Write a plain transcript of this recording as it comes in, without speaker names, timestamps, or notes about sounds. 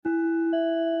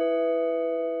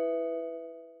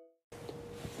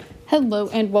Hello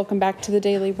and welcome back to the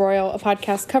Daily Royal, a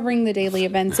podcast covering the daily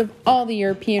events of all the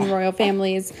European royal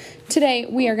families. Today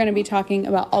we are going to be talking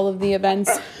about all of the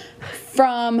events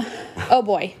from,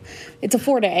 it's a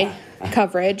 4-day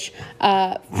coverage,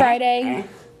 Friday,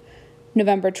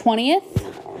 November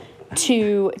 20th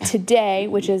to today,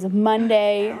 which is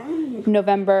Monday,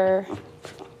 November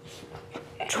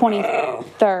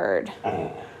 23rd.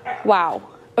 Wow.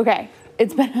 Okay.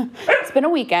 It's been a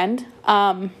weekend.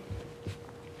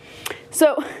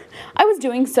 So I was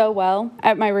doing so well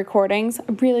at my recordings.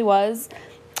 I really was.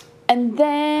 And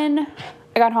then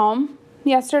I got home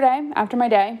yesterday after my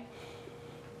day,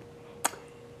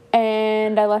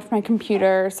 and I left my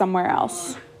computer somewhere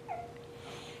else.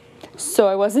 So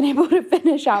I wasn't able to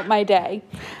finish out my day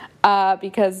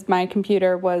because my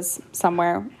computer was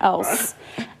somewhere else,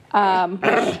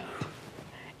 which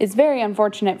is very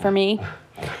unfortunate for me.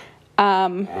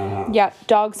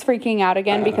 Dog's freaking out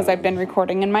again because I've been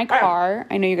recording in my car.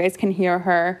 I know you guys can hear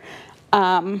her.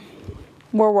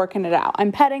 We're working it out.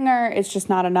 I'm petting her. It's just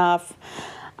not enough.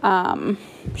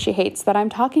 She hates that I'm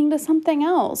talking to something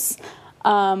else.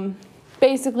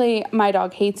 Basically, my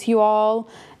dog hates you all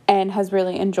and has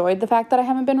really enjoyed the fact that I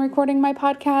haven't been recording my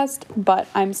podcast, but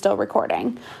I'm still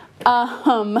recording.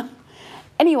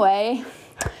 Anyway,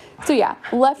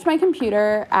 left my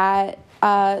computer at,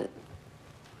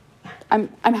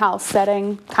 I'm house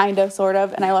setting, kind of, sort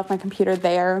of, and I left my computer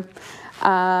there,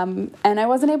 and I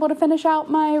wasn't able to finish out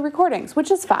my recordings,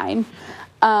 which is fine.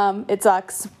 It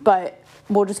sucks, but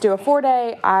we'll just do a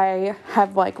 4-day. I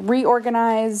have,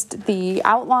 reorganized the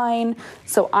outline,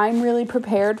 so I'm really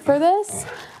prepared for this.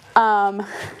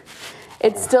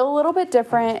 It's still a little bit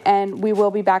different, and we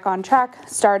will be back on track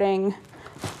starting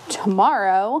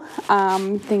tomorrow.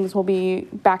 Things will be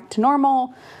back to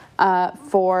normal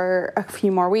for a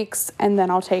few more weeks, and then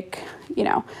I'll take,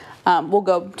 we'll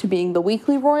go to being the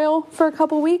weekly royal for a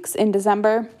couple weeks in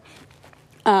December,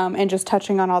 and just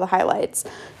touching on all the highlights.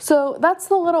 So that's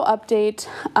the little update.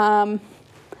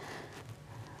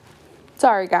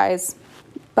 Sorry guys,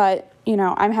 but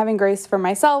I'm having grace for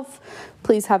myself.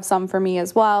 Please have some for me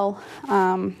as well.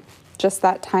 Just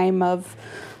that time of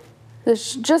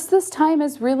this time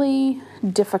is really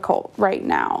difficult right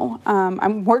now.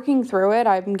 I'm working through it.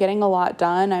 I'm getting a lot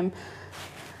done.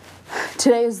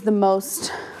 Today is the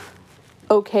most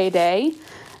okay day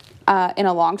in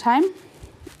a long time,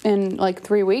 in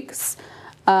 3 weeks.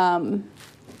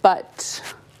 But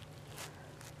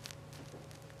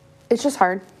it's just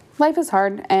hard. Life is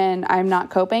hard, and I'm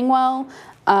not coping well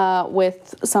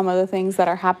with some of the things that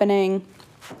are happening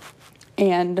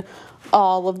and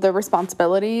all of the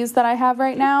responsibilities that I have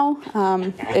right now.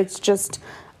 It's just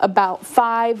about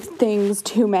 5 things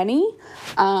too many.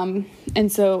 And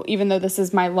so even though this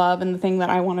is my love and the thing that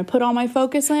I want to put all my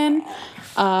focus in,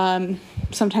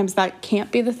 sometimes this can't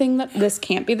be the thing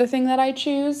that I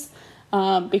choose,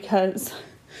 because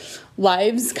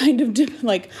lives kind of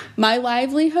my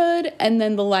livelihood and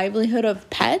then the livelihood of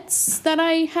pets that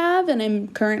I have and I'm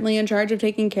currently in charge of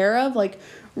taking care of,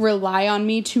 rely on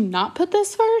me to not put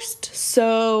this first.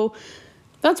 So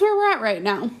that's where we're at right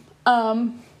now.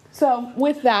 So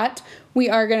with that, we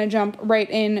are going to jump right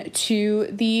into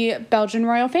the Belgian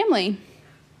royal family.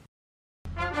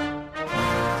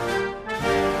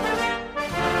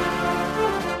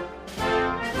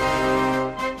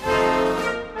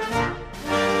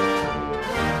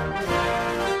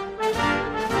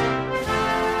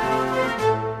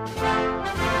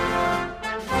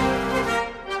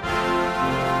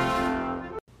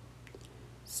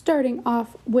 Starting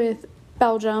off with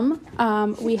Belgium,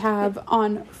 we have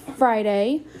on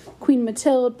Friday, Queen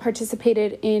Mathilde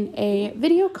participated in a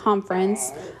video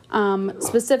conference,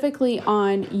 specifically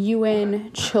on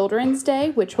UN Children's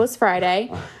Day, which was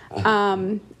Friday,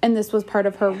 and this was part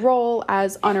of her role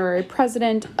as honorary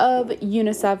president of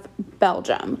UNICEF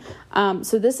Belgium.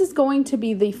 So this is going to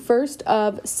be the first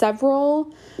of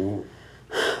several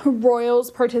royals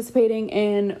participating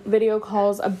in video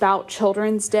calls about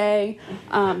Children's Day.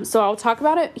 So I'll talk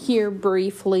about it here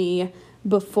briefly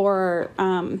before,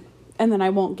 and then I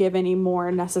won't give any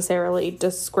more necessarily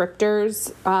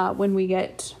descriptors when we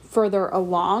get further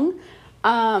along.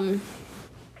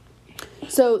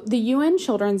 So the UN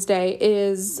Children's Day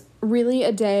is really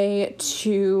a day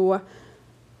to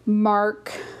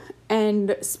mark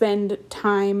and spend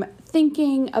time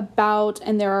thinking about,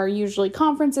 and there are usually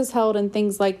conferences held and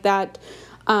things like that,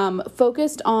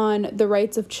 focused on the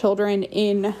rights of children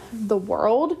in the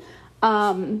world,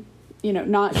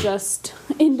 not just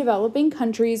in developing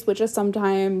countries, which is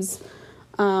sometimes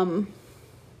all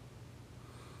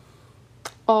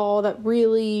that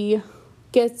really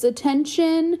gets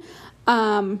attention.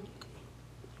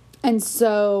 And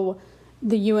so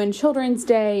the UN Children's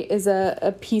Day is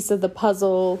a piece of the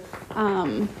puzzle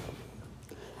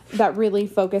that really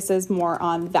focuses more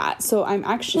on that. So I'm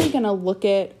actually going to look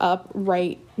it up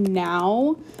right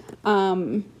now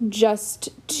just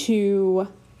to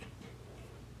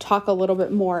talk a little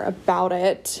bit more about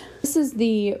it. This is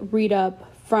the read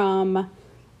up from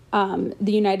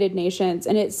the United Nations,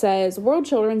 and it says World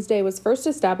Children's Day was first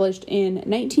established in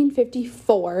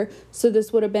 1954, so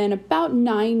this would have been about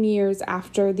 9 years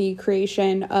after the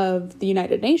creation of the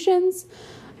United Nations,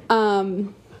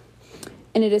 and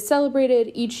it is celebrated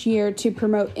each year to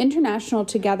promote international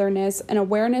togetherness and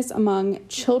awareness among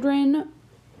children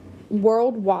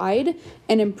worldwide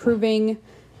and improving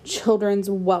children's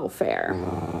welfare.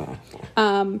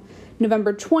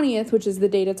 November 20th, which is the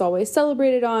date it's always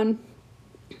celebrated on,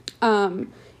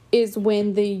 is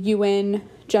when the UN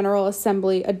General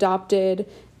Assembly adopted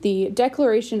the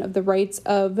Declaration of the Rights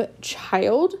of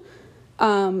Child,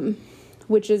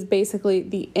 which is basically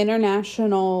the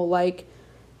international,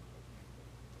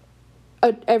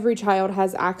 every child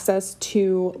has access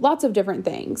to lots of different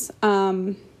things.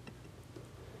 I'm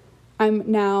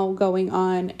now going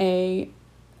on a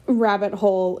rabbit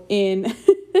hole in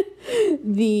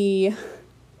the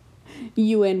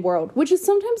UN world, which is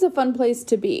sometimes a fun place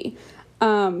to be.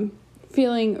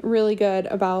 Feeling really good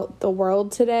about the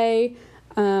world today.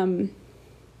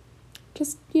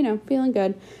 Just, feeling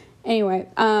good. Anyway,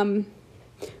 but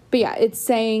yeah, it's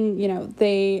saying,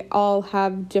 they all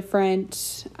have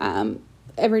different,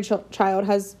 every child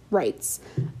has rights.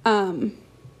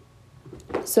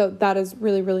 So that is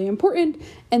really, really important.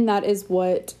 And that is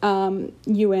what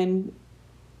UN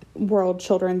World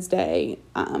Children's Day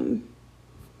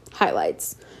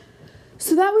highlights.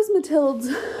 So that was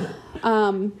Matilda's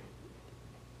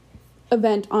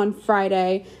event on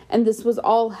Friday, and this was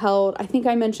all held, I think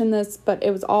I mentioned this, but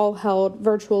it was all held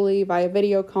virtually via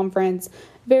video conference.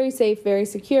 Very safe, very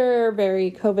secure,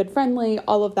 very COVID friendly,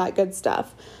 all of that good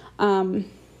stuff. And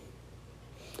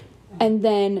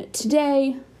then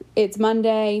today, it's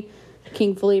Monday.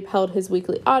 King Philippe held his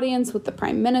weekly audience with the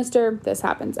Prime Minister. This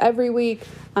happens every week.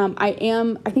 I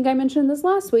think I mentioned this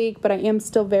last week, but I am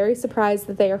still very surprised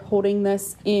that they are holding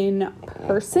this in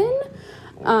person.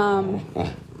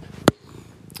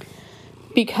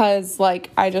 Because, I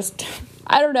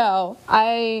don't know.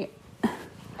 I'm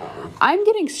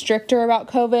getting stricter about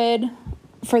COVID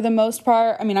for the most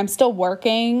part. I mean, I'm still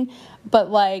working, but,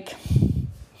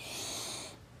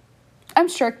 I'm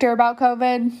stricter about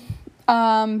COVID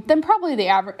than probably the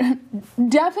average,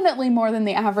 definitely more than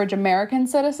the average American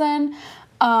citizen.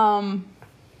 But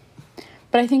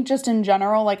I think just in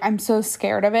general, I'm so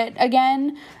scared of it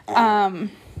again, that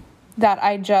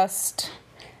I just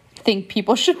think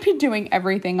people should be doing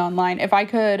everything online. If I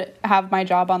could have my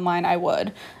job online, I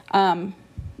would, and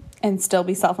still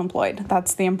be self-employed.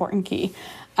 That's the important key.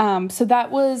 So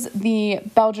that was the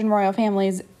Belgian royal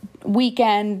family's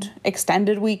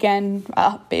extended weekend,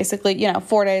 basically,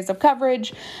 4 days of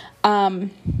coverage. I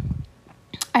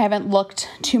haven't looked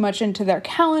too much into their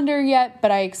calendar yet,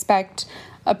 but I expect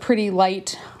a pretty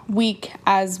light week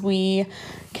as we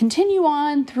continue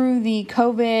on through the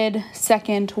COVID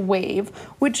second wave,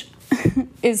 which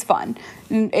is fun.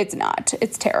 It's not.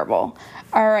 It's terrible.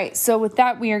 All right. So with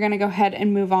that, we are going to go ahead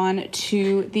and move on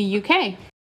to the UK.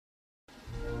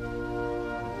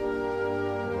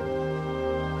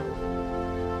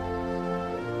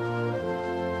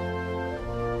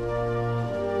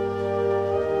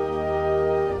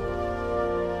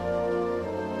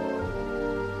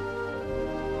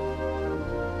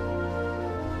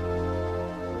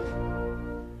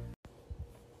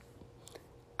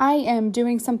 I am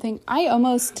doing something I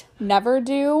almost never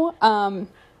do.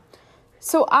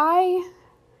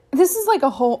 This is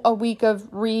a week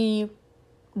of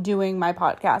redoing my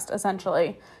podcast,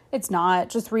 essentially. It's not,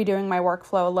 just redoing my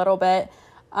workflow a little bit.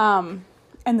 And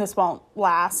this won't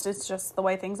last. It's just the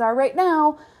way things are right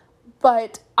now.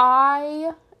 But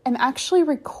I am actually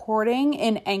recording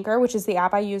in Anchor, which is the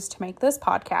app I use to make this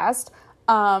podcast.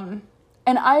 And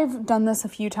I've done this a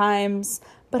few times,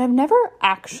 but I've never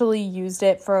actually used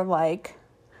it for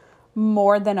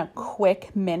more than a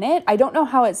quick minute. I don't know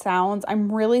how it sounds.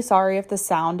 I'm really sorry if the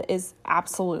sound is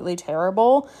absolutely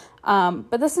terrible.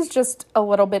 But this is just a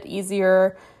little bit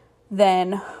easier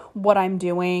than what I'm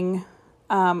doing,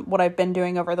 what I've been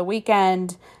doing over the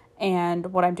weekend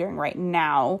and what I'm doing right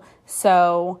now.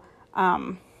 So,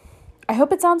 I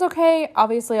hope it sounds okay.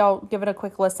 Obviously, I'll give it a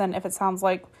quick listen. If it sounds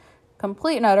like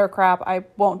complete and utter crap, I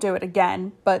won't do it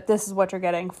again, but this is what you're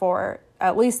getting for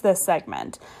at least this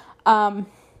segment.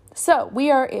 So we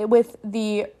are with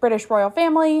the British royal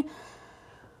family,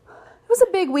 was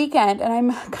a big weekend, and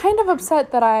I'm kind of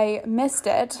upset that I missed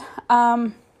it.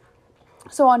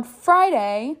 So on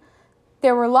Friday,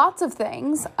 there were lots of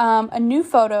things. A new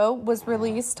photo was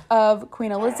released of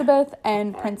Queen Elizabeth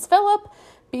and Prince Philip,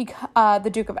 the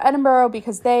Duke of Edinburgh,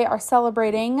 because they are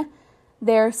celebrating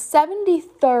their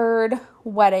 73rd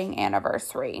wedding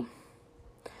anniversary.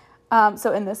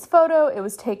 So in this photo, it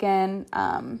was taken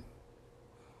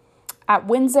at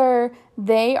Windsor.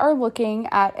 They are looking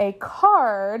at a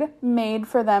card made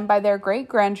for them by their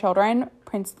great-grandchildren,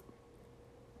 Prince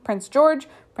George,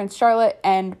 Prince Charlotte,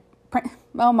 and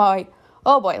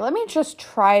oh boy, let me just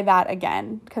try that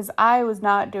again, because I was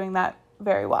not doing that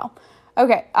very well.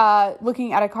 Okay,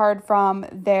 looking at a card from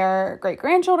their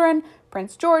great-grandchildren,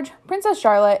 Prince George, Princess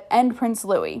Charlotte, and Prince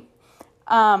Louis.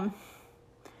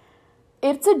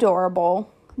 It's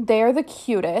adorable. They're the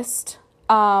cutest.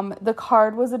 The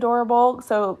card was adorable.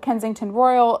 So Kensington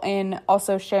Royal, in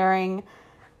also sharing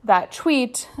that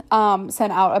tweet,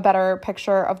 sent out a better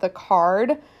picture of the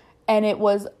card, and it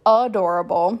was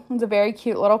adorable. It's a very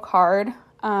cute little card.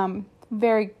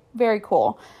 Very, very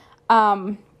cool.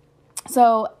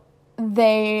 So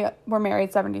they were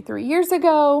married 73 years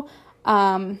ago.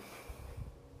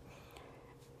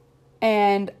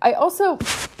 And I also,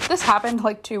 this happened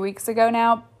like 2 weeks ago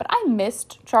now, but I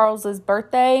missed Charles's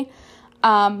birthday.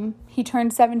 He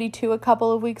turned 72 a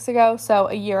couple of weeks ago, so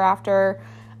a year after,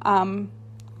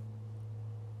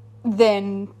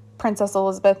 then Princess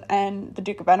Elizabeth and the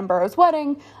Duke of Edinburgh's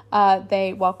wedding,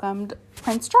 they welcomed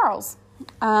Prince Charles.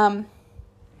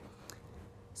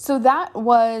 So that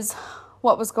was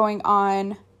what was going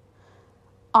on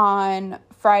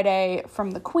Friday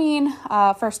from the Queen.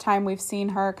 First time we've seen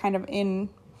her kind of in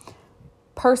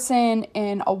person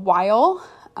in a while.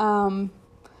 And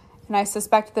I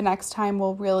suspect the next time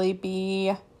will really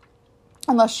be,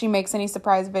 unless she makes any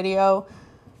surprise video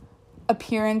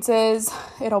appearances,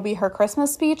 it'll be her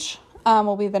Christmas speech,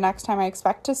 will be the next time I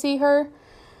expect to see her.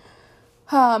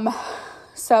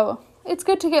 So it's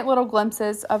good to get little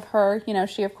glimpses of her. You know,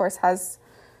 she of course has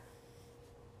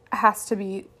to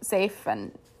be safe,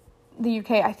 and the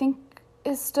UK, I think,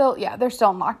 is still, they're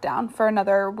still in lockdown for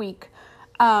another week,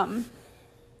 or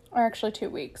actually 2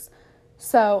 weeks.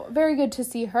 So very good to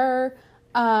see her.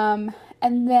 And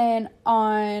then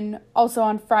on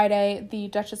Friday, the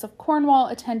Duchess of Cornwall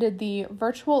attended the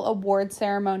virtual award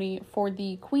ceremony for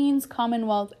the Queen's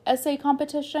Commonwealth Essay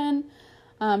Competition.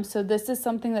 So this is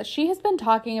something that she has been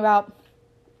talking about,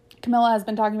 Camilla has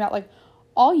been talking about like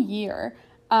all year.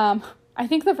 I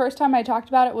think the first time I talked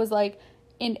about it was like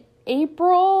in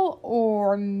April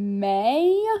or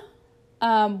May,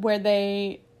 where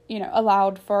they,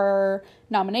 allowed for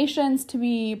nominations to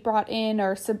be brought in,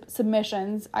 or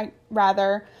submissions, and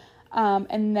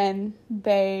then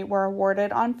they were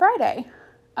awarded on Friday.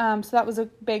 So that was a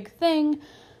big thing.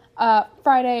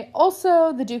 Friday,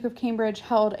 also, the Duke of Cambridge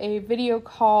held a video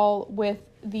call with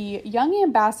the young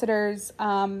ambassadors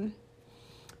from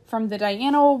the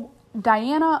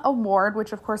Diana Award,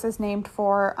 which of course is named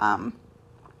for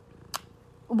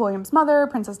William's mother,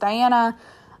 Princess Diana.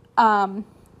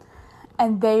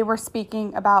 And they were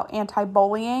speaking about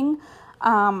anti-bullying,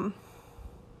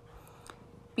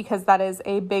 because that is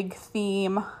a big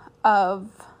theme of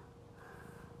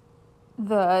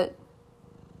the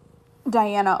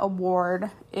Diana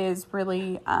Award, is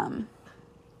really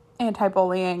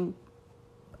anti-bullying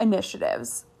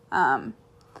initiatives. And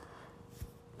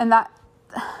that,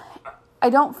 I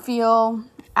don't feel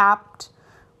apt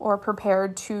or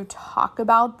prepared to talk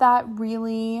about that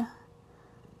really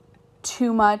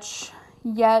too much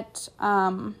yet,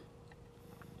 because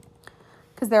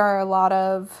there are a lot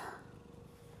of,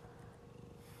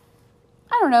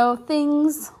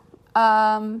 things,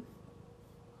 that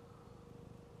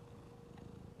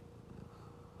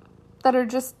are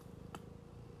just,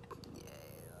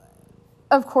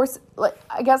 of course,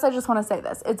 I guess I just want to say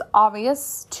this. It's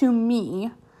obvious to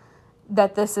me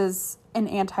that this is an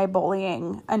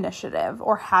anti-bullying initiative,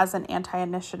 or has an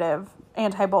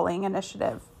anti-bullying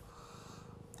initiative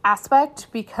aspect,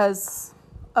 because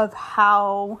of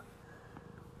how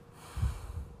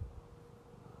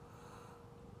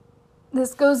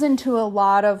this goes into a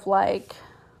lot of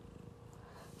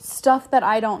stuff that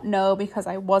I don't know, because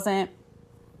I wasn't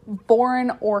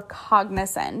born or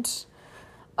cognizant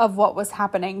of what was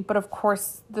happening. But of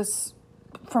course, this,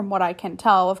 from what I can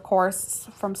tell, of course,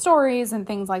 from stories and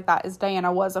things like that, is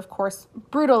Diana was, of course,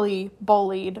 brutally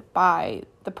bullied by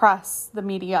the press, the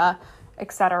media,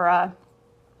 etc.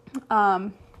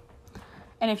 And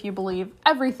if you believe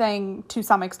everything, to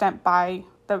some extent, by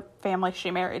the family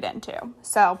she married into.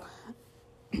 So,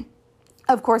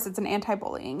 Of course, it's an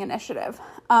anti-bullying initiative.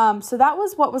 So that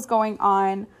was what was going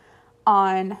on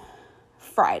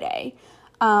Friday.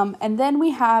 And then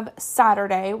we have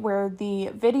Saturday, where the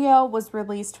video was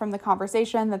released from the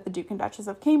conversation that the Duke and Duchess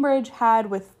of Cambridge had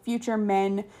with Future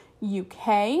Men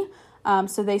UK.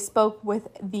 So they spoke with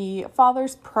the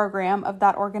Fathers Program of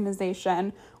that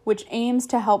organization, which aims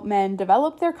to help men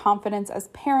develop their confidence as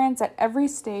parents at every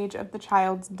stage of the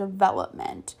child's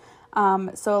development.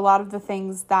 So a lot of the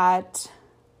things that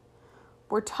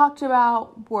were talked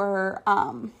about were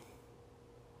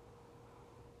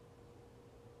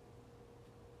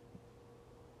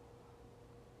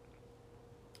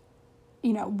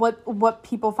what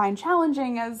people find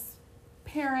challenging as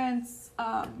parents,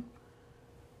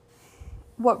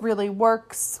 what really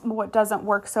works, what doesn't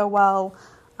work so well,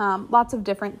 lots of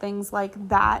different things like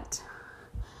that.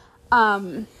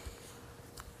 And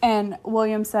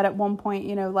William said at one point,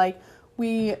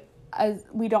 we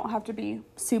don't have to be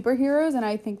superheroes, and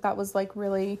I think that was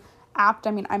really apt.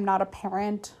 I mean, I'm not a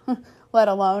parent, let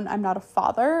alone I'm not a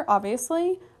father,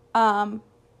 obviously. Well,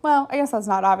 I guess that's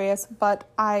not obvious, but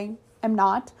I am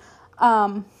not.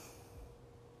 And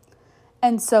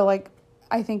so I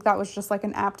think that was just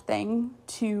an apt thing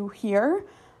to hear.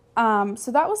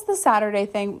 So that was the Saturday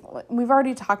thing. We've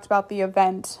already talked about the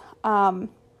event a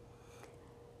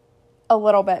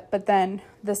little bit, but then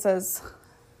this is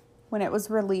when it was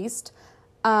released.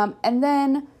 And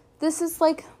then this is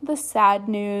the sad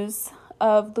news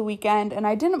of the weekend, and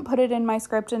I didn't put it in my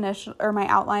script or my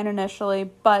outline initially,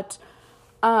 but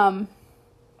on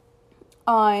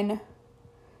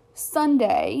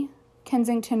Sunday,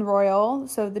 Kensington Royal,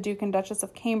 so the Duke and Duchess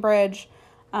of Cambridge,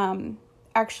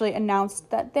 actually announced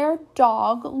that their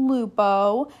dog,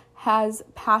 Lupo, has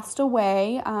passed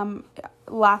away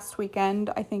last weekend,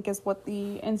 I think is what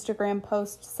the Instagram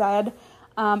post said.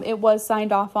 It was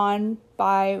signed off on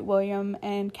by William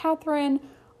and Catherine,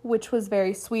 which was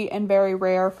very sweet and very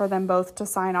rare for them both to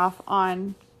sign off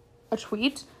on a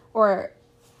tweet or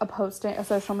a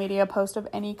social media post of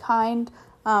any kind.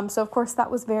 So of course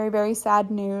that was very, very sad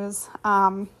news.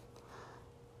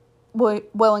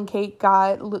 Will and Kate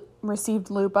received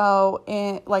Lupo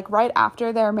in right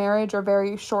after their marriage or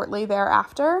very shortly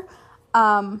thereafter.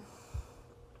 And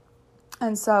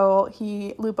so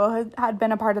Lupo had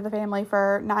been a part of the family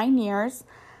for 9 years.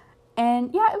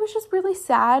 And yeah, it was just really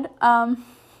sad.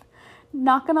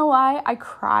 Not gonna lie, I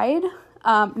cried.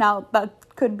 Now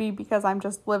that could be because I'm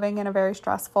just living in a very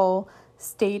stressful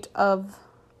state of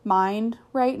mind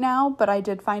right now, but I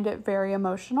did find it very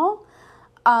emotional.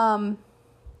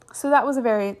 So that was a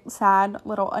very sad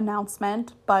little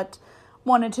announcement, but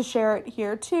wanted to share it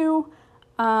here too.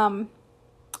 And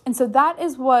so that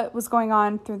is what was going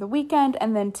on through the weekend.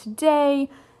 And then today,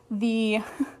 there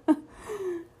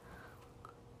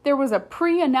was a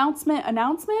pre-announcement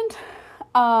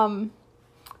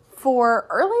for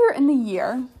earlier in the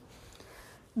year.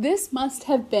 This must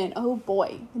have been,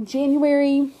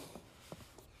 January,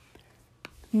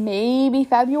 maybe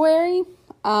February.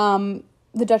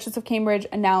 The Duchess of Cambridge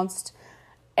announced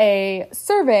a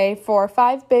survey for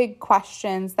 5 big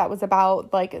questions that was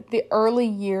about the early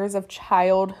years of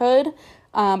childhood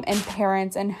and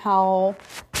parents and how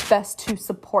best to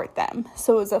support them.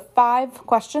 So it was a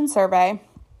 5-question survey.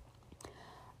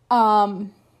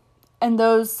 And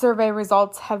those survey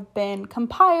results have been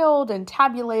compiled and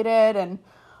tabulated and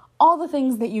all the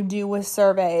things that you do with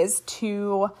surveys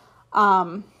to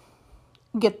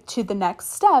get to the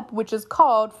next step, which is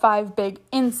called 5 Big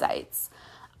Insights.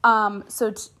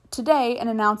 So today, an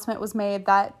announcement was made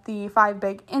that the 5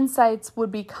 Big Insights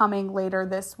would be coming later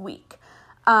this week.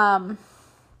 But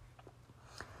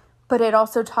it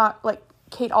also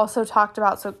Kate also talked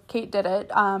about, so Kate did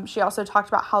it. She also talked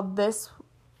about how this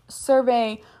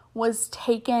survey was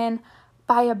taken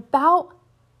by about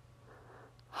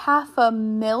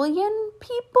 500,000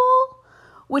 people,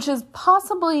 which is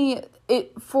possibly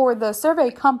for the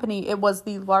survey company, it was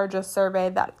the largest survey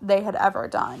that they had ever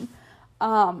done.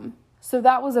 So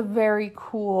that was a very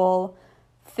cool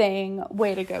thing.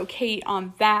 Way to go, Kate,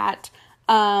 on that.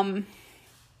 And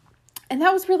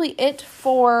that was really it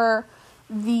for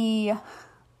the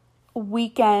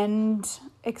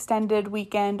extended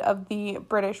weekend of the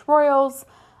British Royals.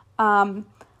 Like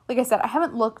I said, I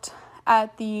haven't looked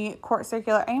at the court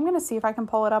circular. I am going to see if I can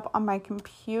pull it up on my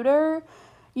computer.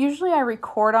 Usually I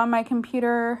record on my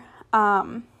computer,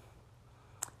 and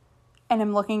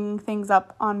I'm looking things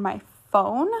up on my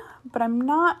phone, but I'm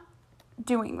not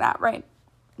doing that right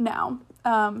now,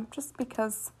 just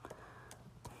because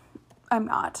I'm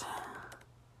not.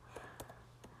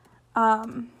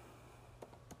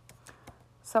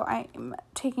 So I'm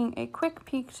taking a quick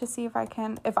peek to see if I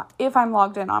can, if I'm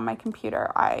logged in on my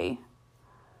computer, I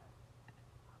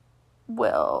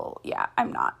will, yeah,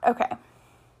 I'm not. Okay.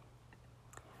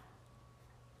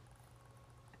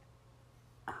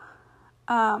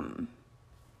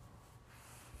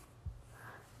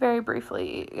 Very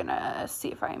briefly gonna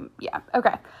see if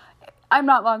okay. I'm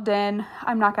not logged in.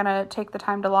 I'm not gonna take the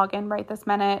time to log in right this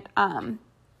minute.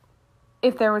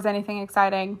 If there was anything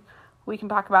exciting, we can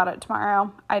talk about it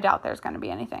tomorrow. I doubt there's gonna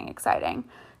be anything exciting.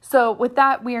 So with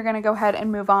that, we are gonna go ahead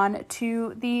and move on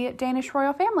to the Danish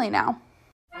royal family now.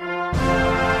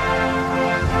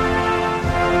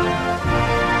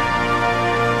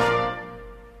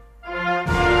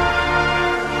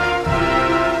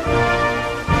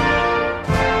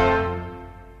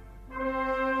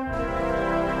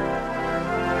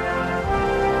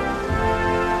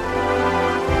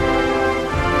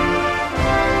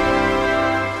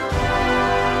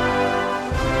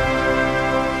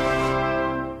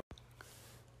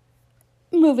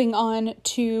 Moving on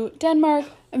to Denmark.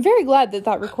 I'm very glad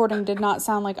that recording did not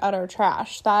sound like utter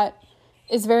trash. That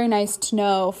is very nice to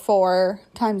know for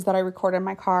times that I record in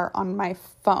my car on my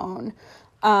phone.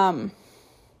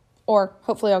 Or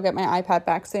hopefully I'll get my iPad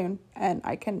back soon and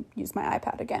I can use my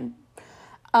iPad again.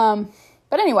 But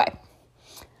anyway,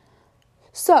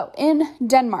 so in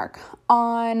Denmark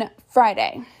on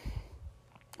Friday,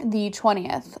 the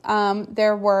 20th,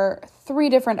 there were 3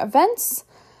 different events.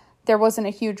 There wasn't a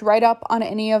huge write-up on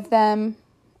any of them,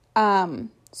 so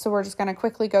we're just going to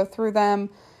quickly go through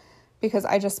them because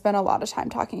I just spent a lot of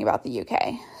time talking about the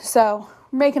UK. So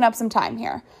we're making up some time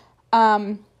here.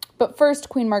 But first,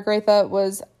 Queen Margrethe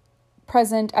was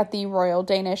present at the Royal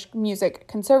Danish Music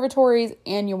Conservatory's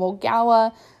annual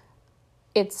gala.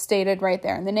 It's stated right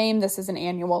there in the name. This is an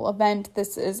annual event.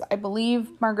 This is, I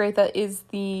believe, Margrethe is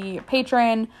the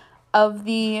patron of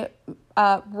the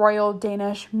Royal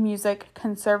Danish Music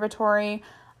Conservatory.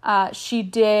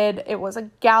 It was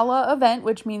a gala event,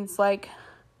 which means like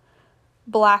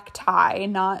black tie,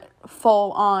 not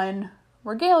full on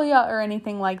regalia or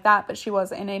anything like that, but she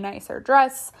was in a nicer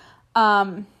dress.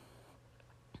 And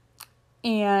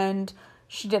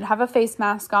she did have a face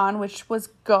mask on, which was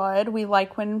good. We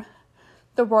like when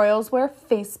the royals wear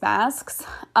face masks.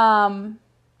 And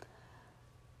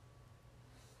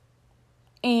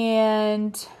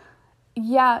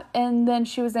then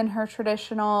she was in her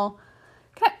traditional,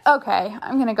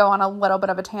 I'm going to go on a little bit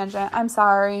of a tangent. I'm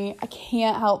sorry. I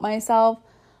can't help myself.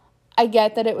 I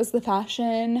get that it was the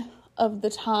fashion of the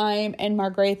time and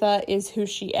Margrethe is who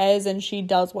she is and she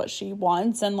does what she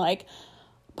wants. And like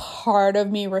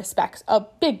a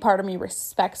big part of me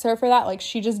respects her for that. Like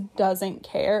she just doesn't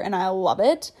care and I love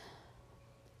it.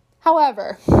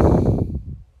 However,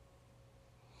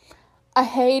 I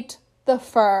hate the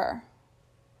fur.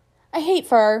 I hate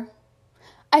fur.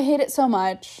 I hate it so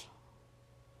much.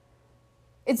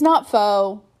 It's not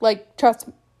faux. Like,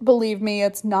 believe me,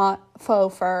 it's not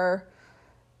faux fur.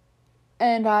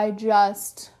 And I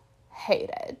just hate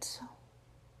it.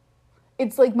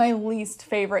 It's like my least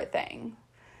favorite thing.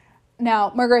 Now,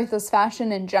 Margrethe's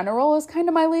fashion in general is kind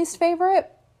of my least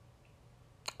favorite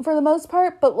for the most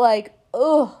part, but like,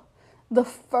 the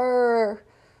fur,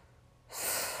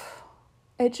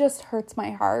 it just hurts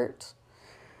my heart.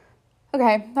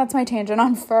 Okay, that's my tangent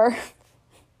on fur.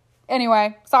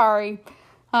 Anyway, sorry.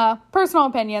 Personal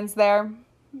opinions there.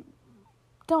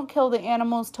 Don't kill the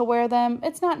animals to wear them.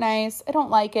 It's not nice. I don't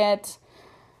like it.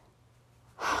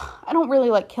 I don't really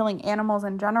like killing animals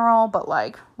in general, but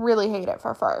like really hate it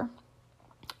for fur.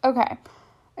 Okay,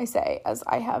 I say as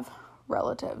I have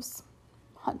relatives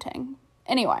hunting.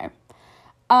 Anyway,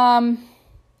 all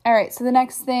right, so the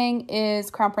next thing is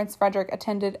Crown Prince Frederik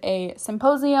attended a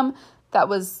symposium that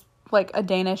was like a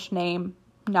Danish name,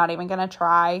 not even gonna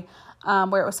try,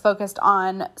 where it was focused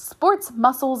on sports,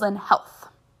 muscles, and health.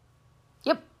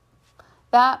 Yep,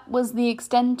 that was the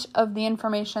extent of the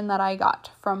information that I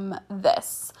got from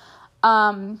this.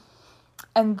 And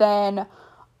then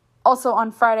also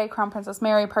on Friday, Crown Princess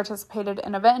Mary participated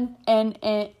in an event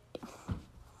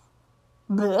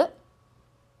bleh.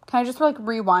 Can I just like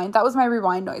rewind? That was my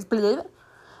rewind noise. Bleh.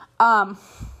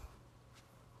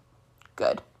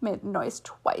 Good. Made the noise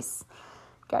twice.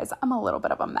 Guys, I'm a little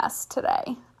bit of a mess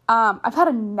today. I've had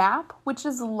a nap, which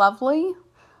is lovely.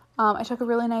 I took a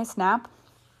really nice nap.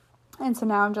 And so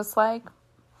now I'm just like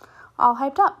all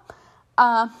hyped up.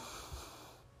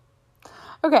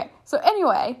 Okay, so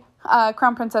anyway,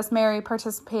 Crown Princess Mary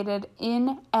participated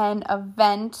in an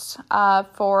event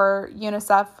for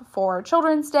UNICEF for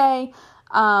Children's Day,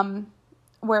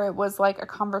 where it was like a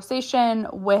conversation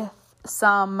with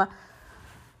some,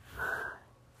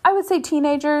 I would say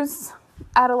teenagers,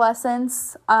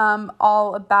 adolescence,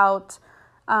 all about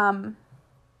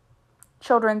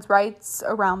children's rights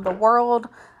around the world.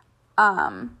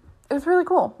 It was really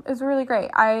cool. It was really great.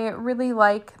 I really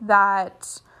like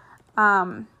that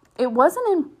it was an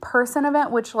in-person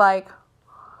event, which, like,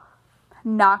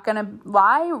 not gonna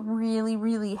lie, really,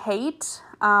 really hate.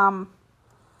 But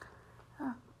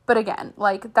again,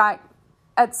 like, that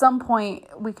at some point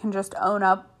we can just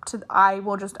I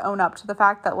will just own up to the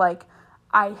fact that, like,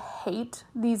 I hate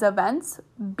these events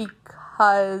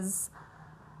because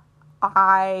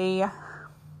I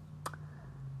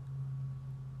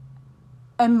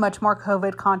am much more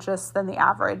COVID conscious than the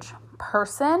average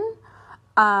person.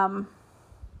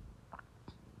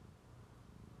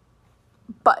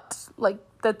 But, like,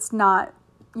 that's not,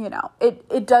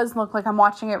 it does look like I'm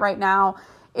watching it right now.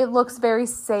 It looks very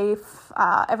safe.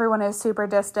 Everyone is super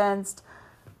distanced.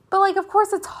 But, like, of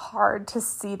course it's hard to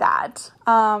see that,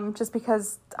 just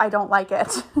because I don't like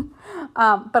it.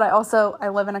 But I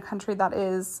live in a country that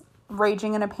is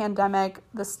raging in a pandemic.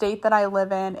 The state that I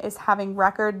live in is having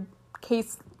record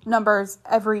case numbers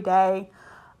every day.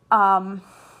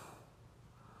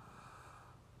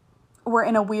 We're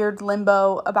in a weird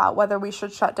limbo about whether we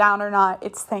should shut down or not.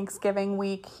 It's Thanksgiving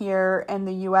week here in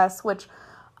the U.S., which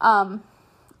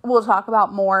we'll talk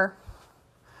about more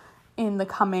in the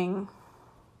coming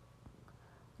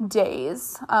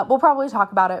days. We'll probably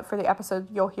talk about it for the episode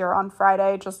you'll hear on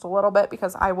Friday just a little bit,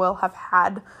 because I will have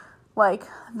had, like,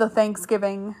 the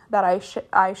Thanksgiving that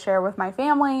I share with my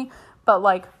family, but,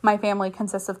 like, my family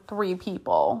consists of 3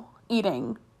 people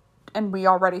eating, and we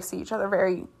already see each other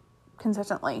very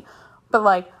consistently. But,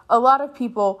 like, a lot of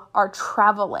people are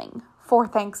traveling for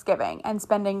Thanksgiving and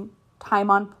spending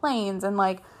time on planes, and,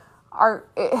 like,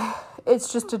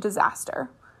 it's just a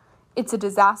disaster. It's a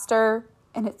disaster,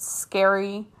 and it's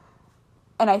scary,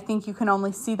 and I think you can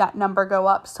only see that number go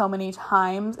up so many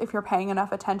times if you're paying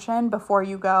enough attention before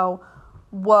you go,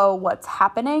 whoa, what's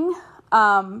happening?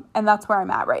 And that's where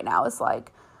I'm at right now, is,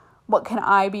 like, what can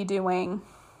I be doing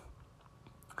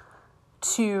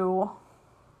to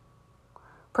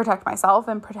protect myself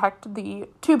and protect the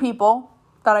 2 people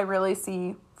that I really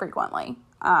see frequently.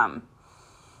 I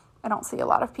don't see a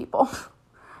lot of people.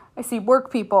 I see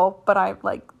work people, but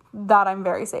I'm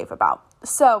very safe about.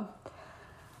 So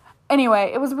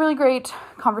anyway, it was a really great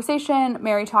conversation.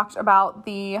 Mary talked about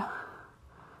the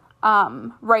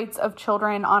rights of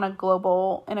children in a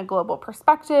global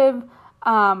perspective.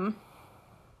 And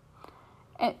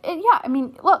yeah, I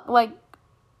mean, look, like,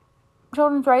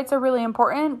 children's rights are really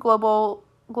important.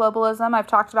 Globalism, I've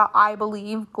talked about, I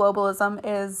believe globalism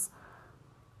is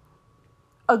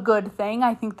a good thing.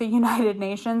 I think the United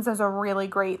Nations is a really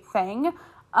great thing.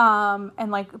 And,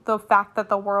 like, the fact that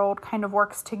the world kind of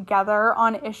works together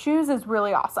on issues is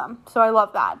really awesome. So I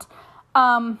love that.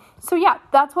 So yeah,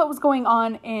 that's what was going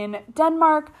on in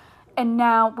Denmark. And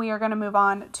now we are going to move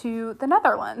on to the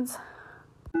Netherlands.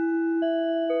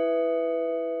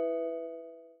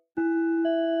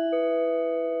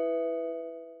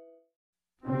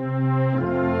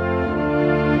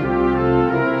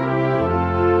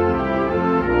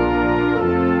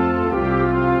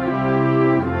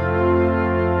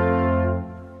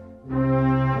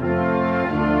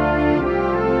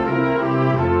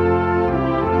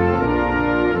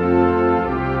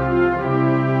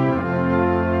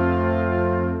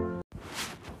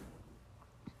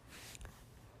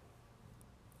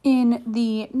 In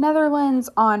the Netherlands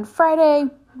on Friday,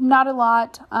 not a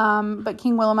lot, but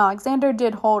King Willem-Alexander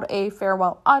did hold a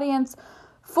farewell audience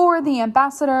for the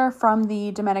ambassador from the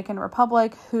Dominican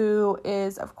Republic, who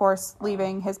is, of course,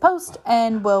 leaving his post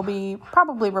and will be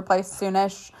probably replaced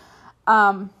soonish.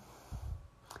 You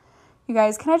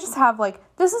guys, can I just have, like,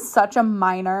 this is such a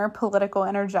minor political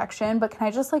interjection, but can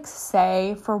I just, like,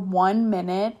 say for 1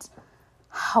 minute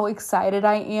how excited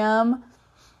I am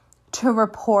to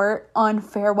report on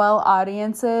farewell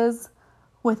audiences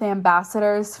with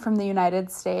ambassadors from the United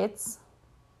States,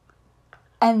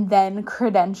 and then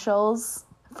credentials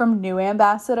from new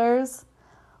ambassadors.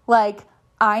 Like,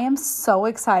 I am so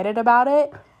excited about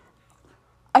it.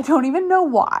 I don't even know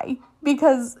why,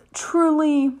 because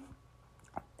truly,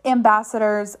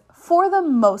 ambassadors, for the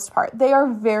most part, they are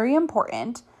very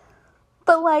important,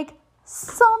 but, like,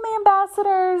 some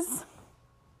ambassadors,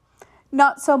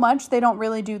 not so much. They don't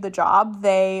really do the job.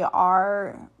 They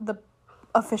are the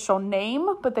official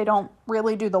name, but they don't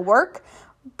really do the work.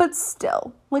 But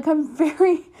still, like, I'm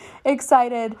very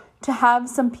excited to have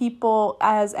some people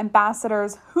as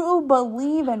ambassadors who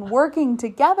believe in working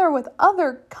together with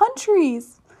other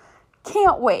countries.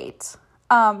 Can't wait.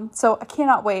 So I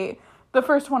cannot wait. The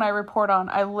first one I report on,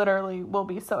 I literally will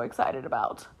be so excited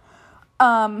about.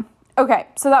 Okay,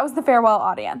 so that was the farewell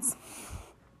audience.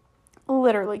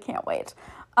 Literally can't wait.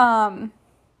 And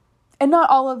not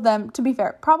all of them, to be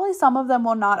fair, probably some of them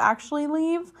will not actually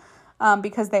leave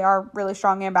because they are really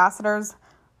strong ambassadors,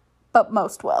 but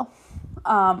most will.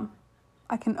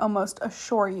 I can almost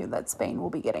assure you that Spain will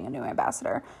be getting a new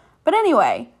ambassador. But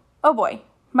anyway, oh boy,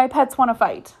 my pets want to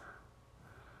fight.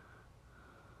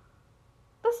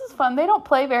 This is fun. They don't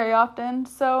play very often,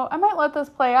 so I might let this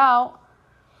play out.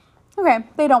 Okay,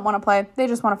 they don't want to play. They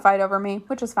just want to fight over me,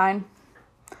 which is fine.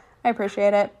 I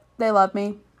appreciate it. They love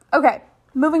me. Okay,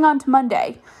 moving on to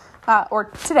Monday,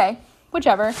 or today,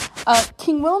 whichever.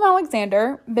 King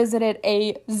Willem-Alexander visited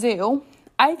a zoo.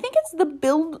 I think it's the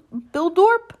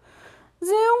Bildorp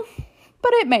Zoo,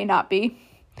 but it may not be.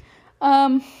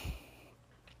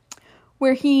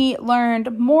 Where he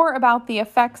learned more about the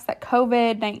effects that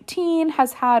COVID-19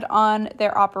 has had on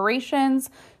their operations.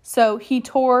 So he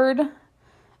toured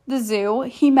the zoo.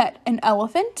 He met an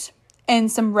elephant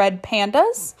and some red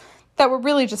pandas that were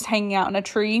really just hanging out in a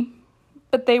tree,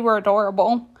 but they were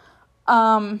adorable.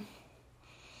 And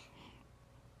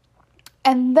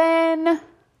then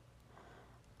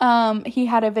he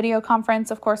had a video conference,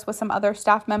 of course, with some other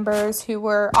staff members who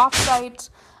were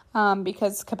off-site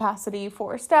because capacity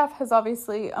for staff has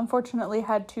obviously, unfortunately,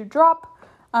 had to drop.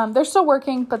 They're still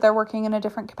working, but they're working in a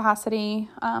different capacity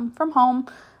from home.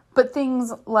 But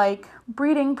things like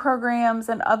breeding programs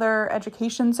and other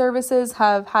education services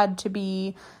have had to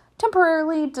be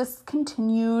temporarily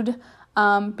discontinued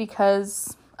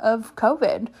because of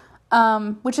COVID,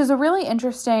 which is a really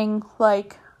interesting,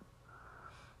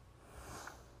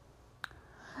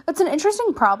 it's an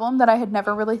interesting problem that I had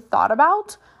never really thought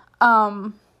about.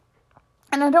 And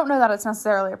I don't know that it's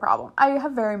necessarily a problem. I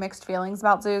have very mixed feelings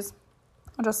about zoos.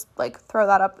 I'll just throw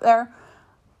that up there.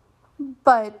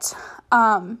 But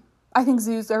I think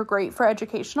zoos are great for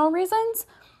educational reasons,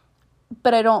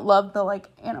 but I don't love the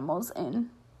animals in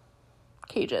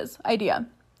cages idea.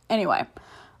 Anyway,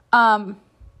 that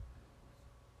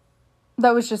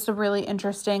was just a really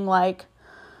interesting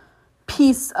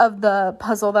piece of the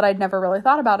puzzle that I'd never really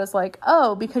thought about is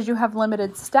because you have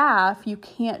limited staff, you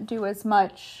can't do as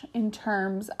much in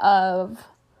terms of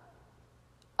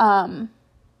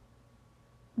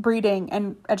breeding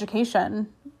and education,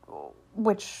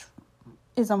 which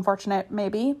is unfortunate,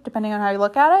 maybe, depending on how you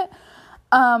look at it.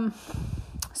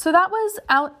 So that was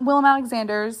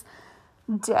Willem-Alexander's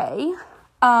day.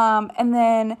 And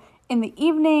then in the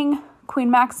evening, Queen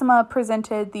Maxima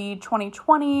presented the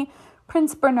 2020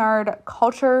 Prince Bernhard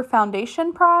Culture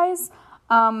Foundation Prize.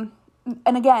 And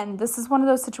again, this is one of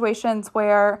those situations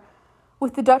where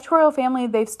with the Dutch royal family,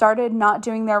 they've started not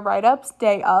doing their write-ups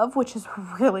day of, which is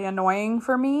really annoying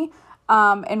for me,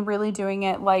 and really doing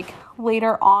it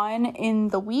later on in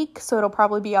the week. So it'll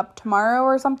probably be up tomorrow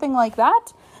or something like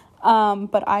that.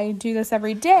 But I do this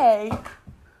every day.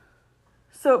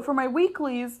 So for my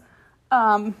weeklies,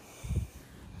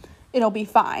 it'll be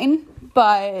fine.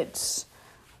 But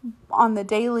on the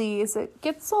dailies, it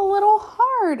gets a little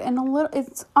hard and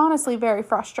it's honestly very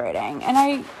frustrating, and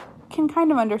I can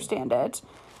kind of understand it.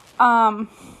 The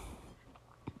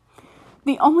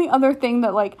only other thing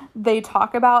that they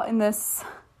talk about in this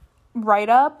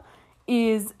write-up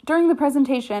is during the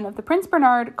presentation of the Prince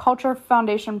Bernhard Culture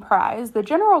Foundation Prize, the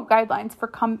general guidelines for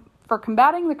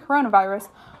combating the coronavirus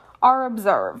are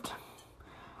observed.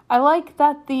 I like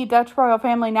that the Dutch royal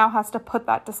family now has to put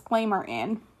that disclaimer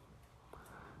in.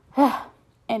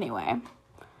 Anyway,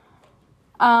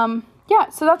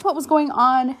 so that's what was going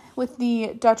on with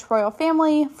the Dutch royal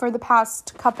family for the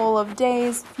past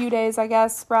few days, I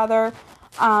guess, rather.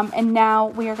 And now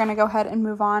we are going to go ahead and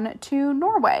move on to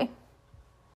Norway.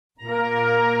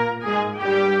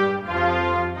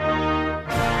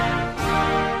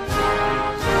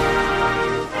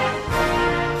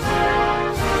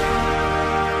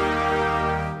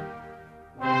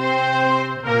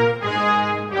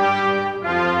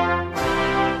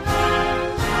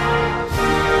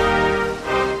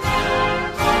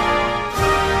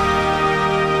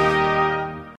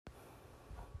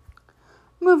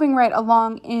 Moving right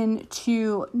along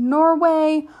into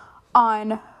Norway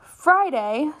on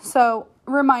Friday. So,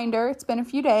 reminder, it's been a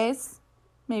few days.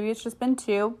 Maybe it's just been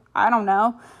 2. I don't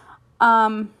know.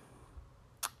 On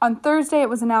Thursday, it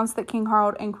was announced that King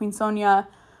Harald and Queen Sonja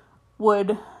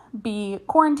would be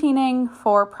quarantining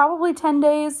for probably 10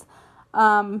 days.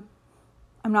 I'm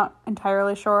not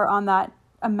entirely sure on that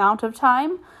amount of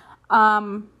time.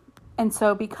 And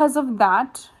so because of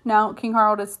that, now King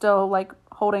Harald is still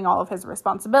holding all of his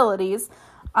responsibilities.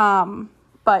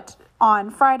 But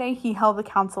on Friday, he held the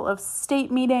Council of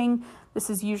State meeting. This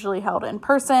is usually held in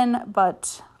person,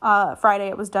 but Friday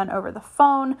it was done over the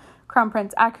phone. Crown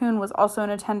Prince Haakon was also in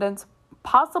attendance,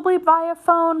 possibly via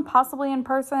phone, possibly in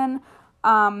person.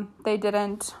 They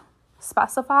didn't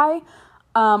specify.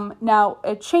 Now,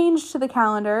 a change to the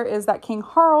calendar is that King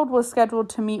Harald was scheduled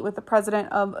to meet with the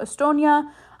president of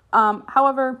Estonia.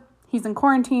 However, he's in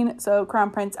quarantine, so Crown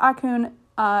Prince Haakon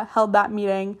held that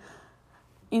meeting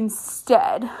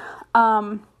instead.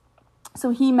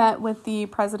 So he met with the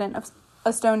president of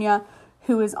Estonia,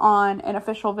 who is on an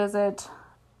official visit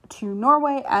to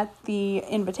Norway at the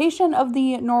invitation of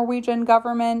the Norwegian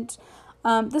government.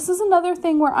 This is another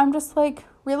thing where I'm just like,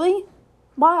 really?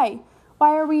 Why?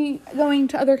 Why are we going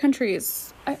to other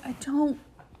countries? I don't...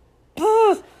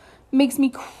 Ugh, makes me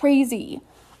crazy.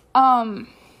 But,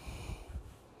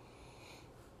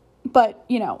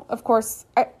 you know, of course,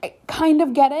 I kind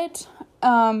of get it.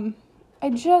 I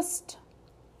just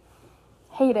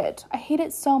hate it. I hate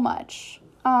it so much.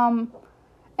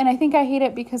 And I think I hate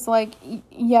it because, like,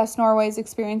 yes, Norway's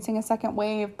experiencing a second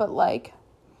wave, but, like,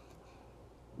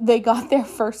 they got their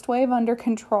first wave under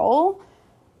control.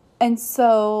 And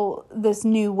so this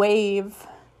new wave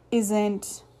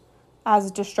isn't as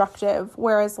destructive.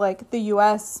 Whereas, like, the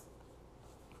U.S.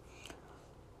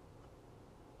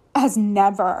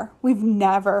 we've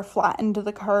never flattened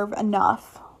the curve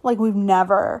enough. Like, we've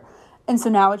never. And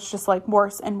so now it's just, like,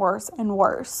 worse and worse and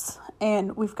worse.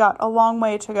 And we've got a long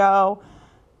way to go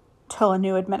till a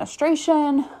new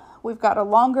administration. We've got a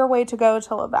longer way to go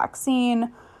till a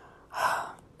vaccine.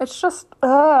 It's just,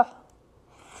 I'm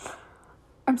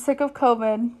sick of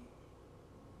COVID.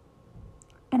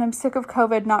 And I'm sick of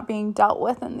COVID not being dealt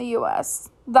with in the U.S.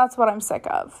 That's what I'm sick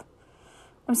of.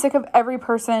 I'm sick of every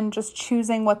person just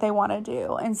choosing what they want to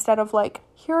do instead of, like,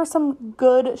 here are some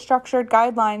good structured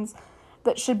guidelines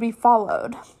that should be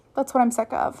followed. That's what I'm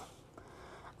sick of.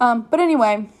 But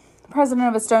anyway, the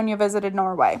president of Estonia visited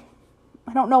Norway.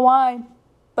 I don't know why,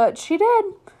 but she did.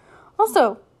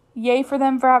 Also, yay for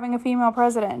them for having a female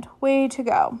president. Way to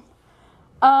go.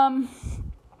 Wow,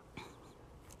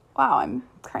 I'm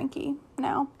cranky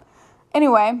now.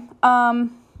 Anyway,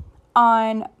 on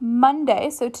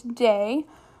Monday, so today,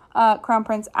 Crown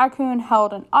Prince Haakon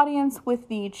held an audience with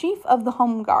the chief of the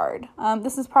Home Guard.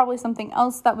 This is probably something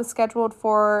else that was scheduled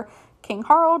for King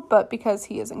Harald, but because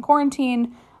he is in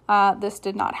quarantine, this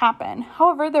did not happen.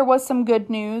 However, there was some good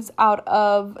news out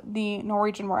of the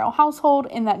Norwegian royal household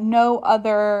in that no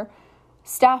other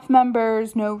staff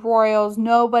members, no royals,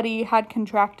 nobody had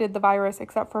contracted the virus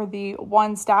except for the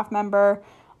one staff member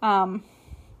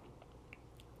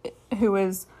who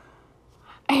is,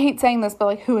 I hate saying this, but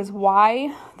like who is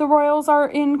why the royals are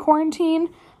in quarantine.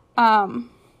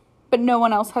 But no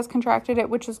one else has contracted it,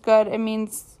 which is good. It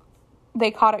means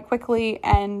they caught it quickly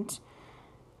and,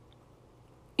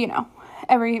 you know,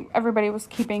 everybody was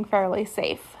keeping fairly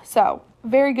safe. So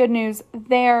very good news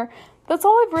there. That's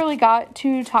all I've really got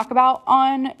to talk about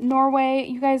on Norway.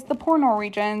 You guys, the poor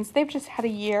Norwegians, they've just had a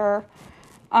year.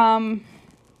 And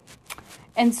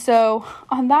so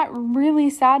on that really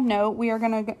sad note, we are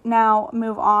going to now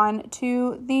move on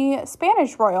to the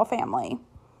Spanish royal family.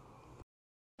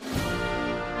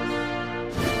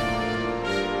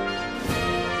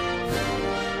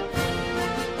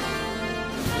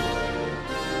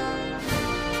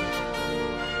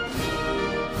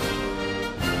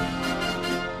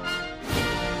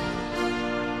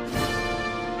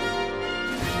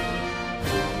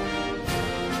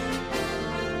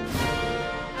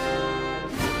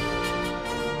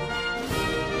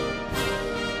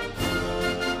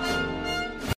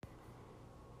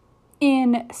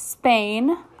 In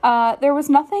Spain, there was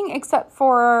nothing except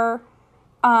for,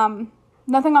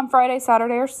 nothing on Friday,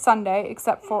 Saturday, or Sunday,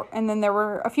 except for, and then there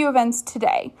were a few events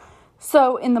today.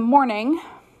 So in the morning,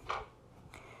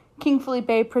 King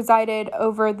Felipe presided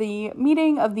over the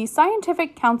meeting of the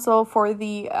Scientific Council for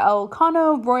the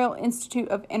Elcano Royal Institute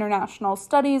of International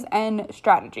Studies and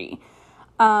Strategy.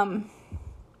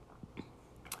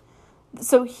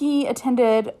 So he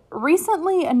attended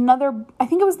recently another, I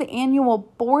think it was the annual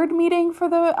board meeting for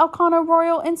the Elcano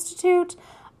Royal Institute.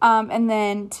 And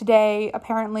then today,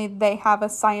 apparently, they have a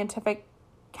scientific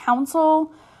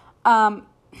council. I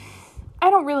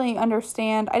don't really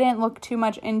understand. I didn't look too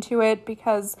much into it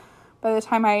because by the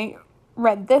time I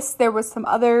read this, there was some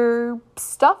other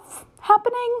stuff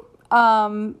happening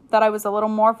that I was a little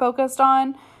more focused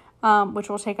on, which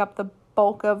will take up the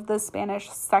bulk of the Spanish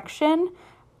section.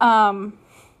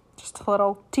 Just a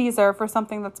little teaser for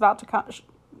something that's about to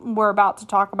we're about to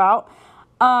talk about.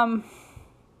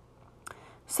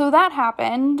 So that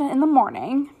happened in the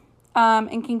morning,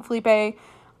 and King Felipe,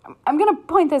 I'm going to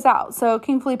point this out. So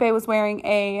King Felipe was wearing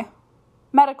a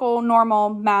medical normal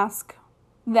mask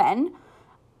then,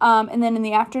 and then in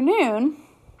the afternoon,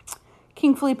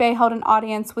 King Felipe held an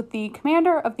audience with the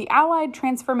commander of the Allied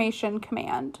Transformation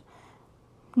Command.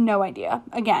 No idea.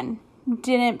 Again,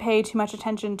 didn't pay too much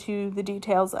attention to the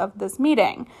details of this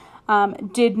meeting.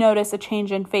 Did notice a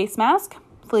change in face mask.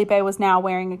 Felipe was now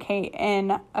wearing a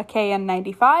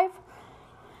KN95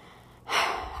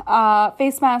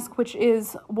 face mask, which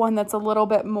is one that's a little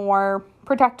bit more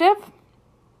protective.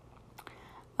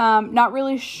 Not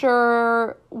really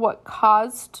sure what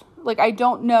caused, I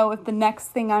don't know if the next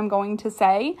thing I'm going to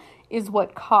say is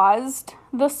what caused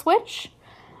the switch.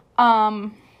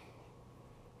 And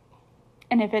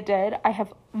if it did, I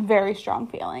have very strong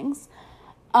feelings.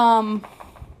 And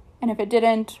if it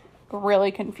didn't,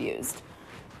 really confused.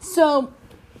 So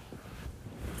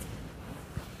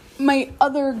my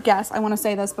other guess, I want to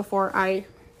say this before I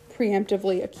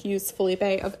preemptively accuse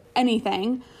Felipe of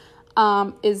anything,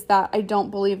 is that I don't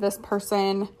believe this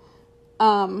person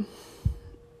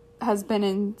has been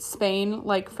in Spain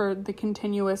for the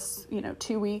continuous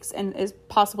 2 weeks and is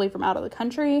possibly from out of the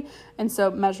country, and so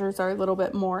measures are a little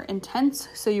bit more intense,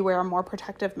 so you wear a more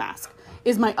protective mask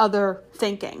is my other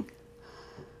thinking.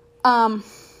 But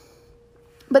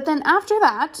then after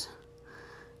that,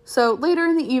 so later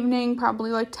in the evening,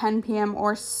 probably 10 p.m.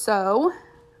 or so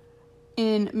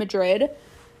in Madrid,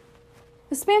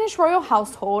 the Spanish royal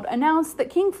household announced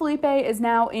that King Felipe is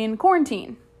now in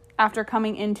quarantine after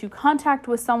coming into contact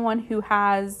with someone who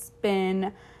has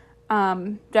been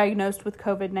diagnosed with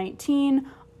COVID-19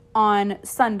 on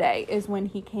Sunday is when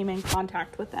he came in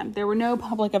contact with them. There were no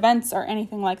public events or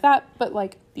anything like that, but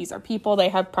these are people, they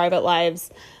have private lives.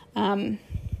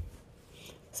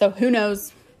 So who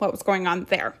knows what was going on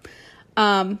there.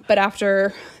 But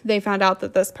after they found out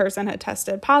that this person had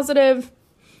tested positive,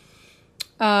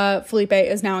 Felipe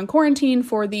is now in quarantine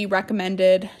for the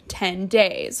recommended 10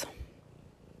 days.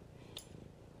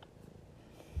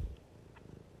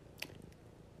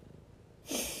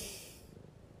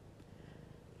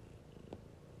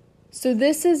 So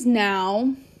this is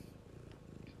now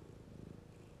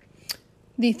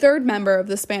the third member of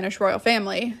the Spanish royal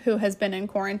family who has been in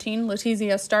quarantine.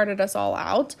 Letizia started us all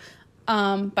out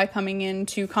by coming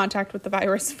into contact with the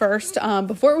virus first,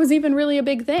 before it was even really a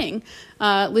big thing.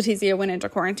 Letizia went into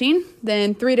quarantine.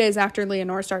 Then 3 days after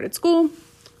Leonor started school,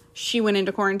 she went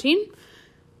into quarantine.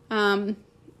 And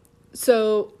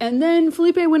then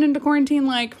Felipe went into quarantine,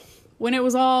 when it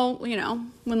was all,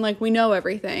 when we know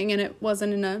everything and it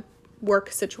wasn't in a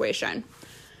work situation.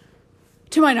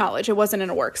 To my knowledge, it wasn't in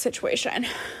a work situation.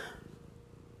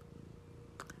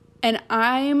 And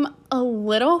I'm a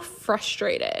little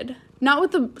frustrated, not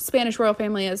with the Spanish royal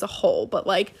family as a whole, but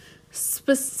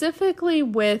specifically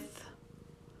with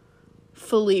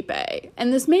Felipe.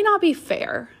 And this may not be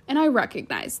fair, and I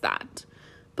recognize that.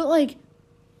 But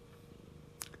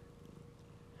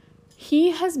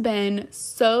he has been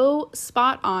so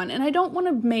spot on, and I don't want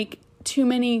to make too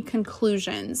many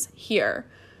conclusions here.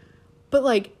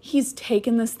 But he's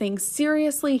taken this thing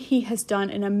seriously. He has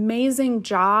done an amazing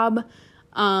job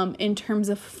in terms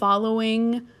of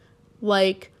following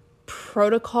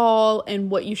protocol and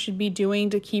what you should be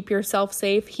doing to keep yourself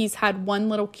safe. He's had one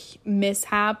little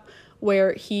mishap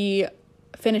where he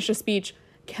finished a speech,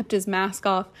 kept his mask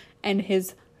off, and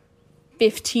his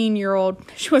 15-year-old,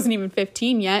 she wasn't even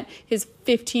 15 yet, his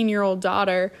 15-year-old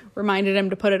daughter reminded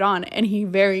him to put it on, and he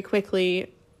very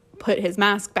quickly put his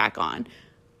mask back on.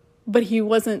 But he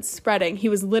wasn't spreading. He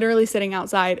was literally sitting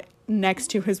outside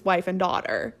next to his wife and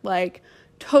daughter.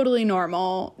 Totally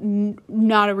normal,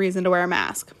 not a reason to wear a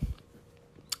mask.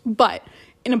 But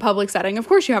in a public setting, of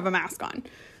course you have a mask on.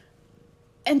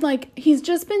 And he's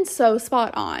just been so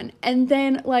spot on. And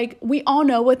then we all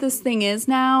know what this thing is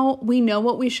now. We know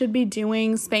what we should be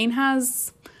doing. Spain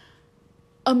has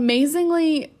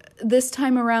amazingly this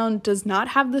time around does not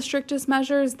have the strictest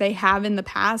measures. They have in the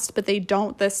past, but they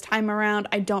don't this time around.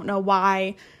 I don't know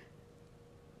why.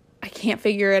 I can't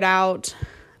figure it out.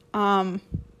 And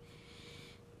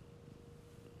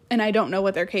I don't know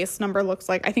what their case number looks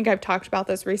like. I think I've talked about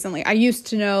this recently. I used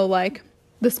to know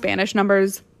the Spanish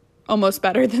numbers almost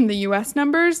better than the US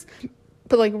numbers,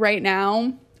 but right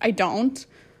now I don't.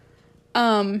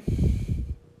 But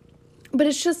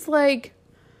it's just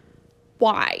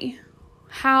why?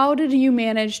 How did you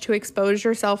manage to expose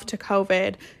yourself to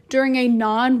COVID during a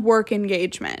non-work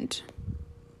engagement?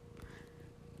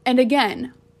 And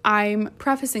again, I'm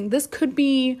prefacing, this could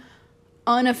be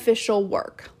unofficial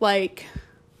work.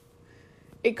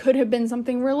 It could have been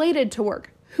something related to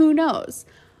work. Who knows?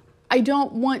 I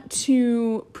don't want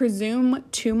to presume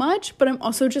too much, but I'm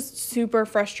also just super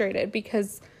frustrated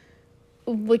because,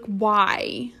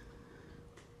 why?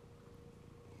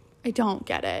 I don't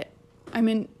get it.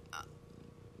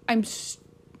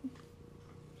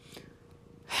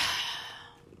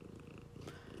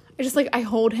 I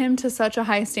hold him to such a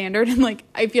high standard, and like,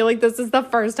 I feel like this is the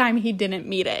first time he didn't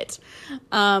meet it.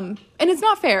 And it's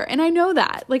not fair. And I know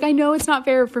that, like, I know it's not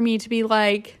fair for me to be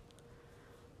like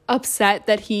upset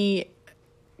that he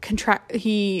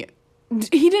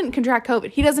didn't contract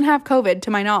COVID. He doesn't have COVID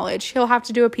to my knowledge. He'll have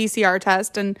to do a PCR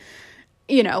test, and,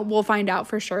 you know, we'll find out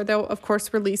for sure. They'll of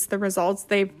course release the results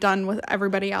they've done with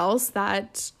everybody else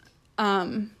that,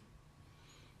 but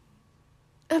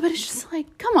it's just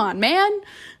like, come on, man.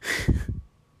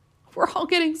 We're all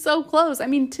getting so close. I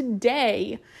mean,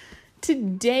 today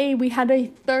we had a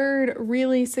third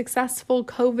really successful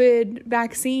COVID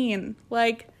vaccine.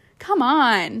 Like, come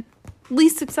on.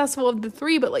 Least successful of the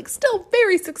three, but like still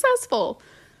very successful.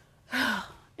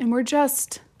 And we're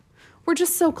just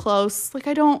so close. Like,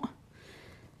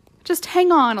 just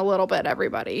hang on a little bit,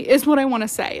 everybody, is what I want to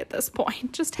say at this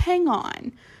point. Just hang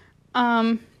on.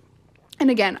 And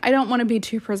again, I don't want to be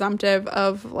too presumptive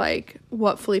of like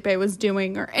what Felipe was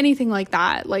doing or anything like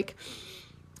that. Like,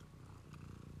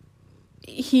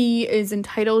 he is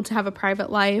entitled to have a private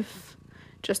life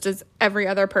just as every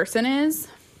other person is.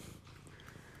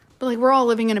 But like, we're all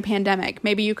living in a pandemic.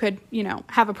 Maybe you could, you know,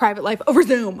 have a private life over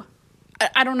Zoom.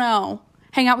 I don't know.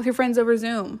 Hang out with your friends over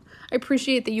Zoom. I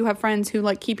appreciate that you have friends who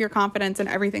like keep your confidence and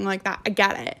everything like that. I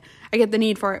get it. I get the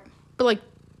need for it. But like,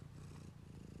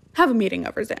 have a meeting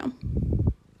over Zoom.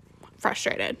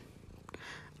 Frustrated.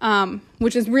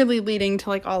 Which is really leading to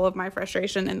like all of my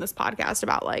frustration in this podcast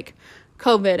about like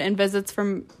COVID and visits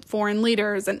from foreign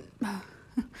leaders, and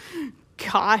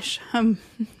gosh, I'm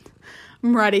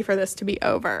ready for this to be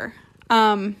over.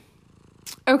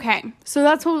 Okay, so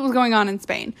that's what was going on in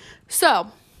Spain.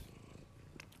 So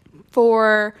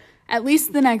for at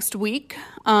least the next week,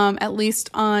 at least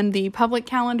on the public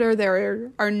calendar,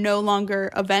 there are no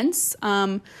longer events.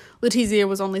 Letizia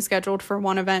was only scheduled for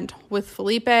one event with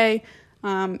Felipe.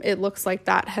 It looks like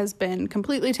that has been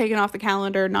completely taken off the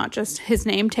calendar, not just his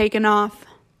name taken off.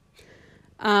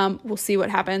 We'll see what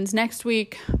happens next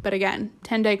week. But again,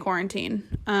 10-day quarantine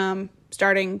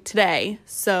starting today.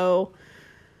 So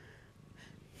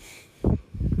a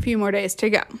few more days to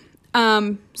go.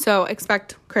 So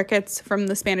expect crickets from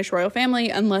the Spanish royal family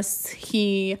unless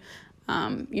he,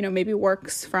 maybe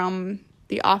works from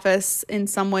the office in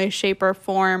some way, shape, or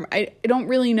form. I don't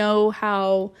really know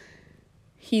how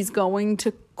he's going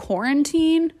to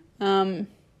quarantine. I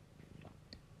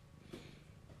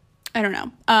don't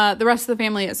know. The rest of the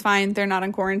family is fine. They're not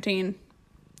in quarantine.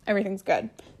 Everything's good.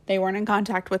 They weren't in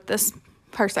contact with this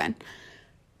person.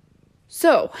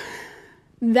 So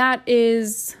that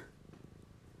is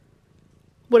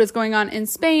what is going on in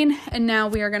Spain. And now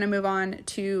we are going to move on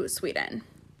to Sweden.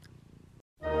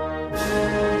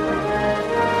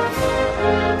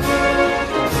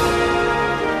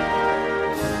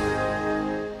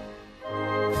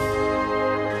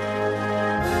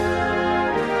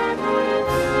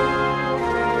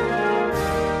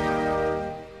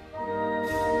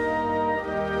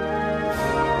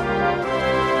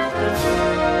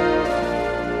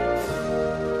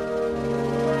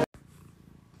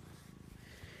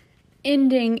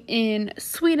 Ending in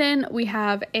Sweden, we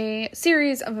have a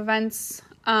series of events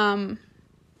from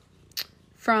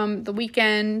the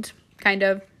weekend, kind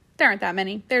of. There aren't that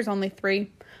many. There's only 3.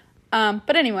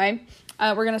 But anyway,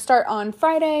 we're going to start on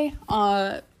Friday,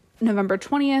 November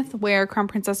 20th, where Crown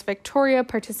Princess Victoria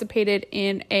participated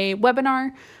in a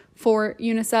webinar for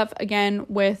UNICEF, again,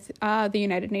 with the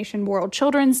United Nations World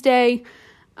Children's Day.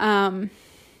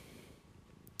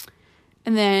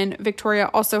 And then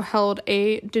Victoria also held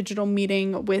a digital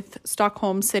meeting with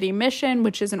Stockholm City Mission,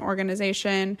 which is an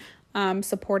organization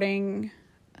supporting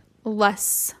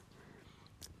less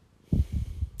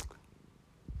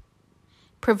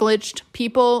privileged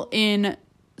people in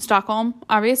Stockholm,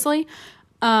 obviously.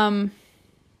 And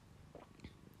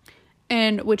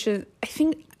which is, I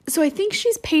think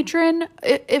she's patron,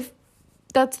 if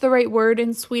that's the right word,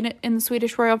 in Sweden, in the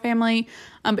Swedish royal family.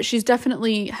 But she's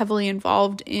definitely heavily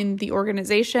involved in the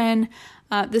organization.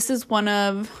 This is one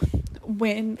of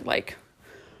when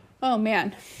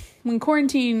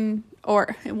quarantine,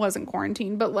 or it wasn't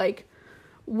quarantine, but like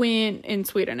when in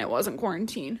Sweden it wasn't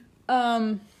quarantine.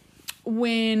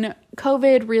 When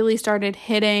COVID really started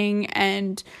hitting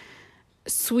and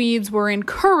Swedes were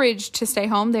encouraged to stay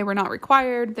home. They were not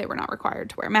required. They were not required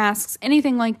to wear masks,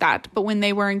 anything like that. But when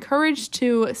they were encouraged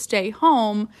to stay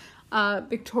home,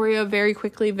 Victoria very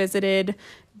quickly visited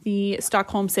the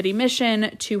Stockholm City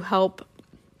Mission to help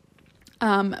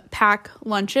pack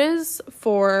lunches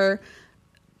for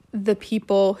the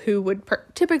people who would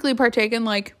typically partake in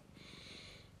like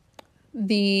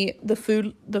the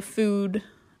food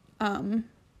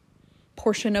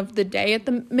portion of the day at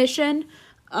the mission.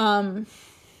 And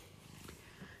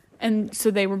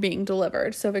so they were being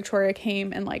delivered. So Victoria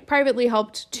came and like privately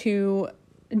helped to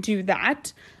do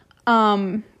that.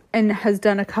 And has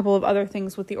done a couple of other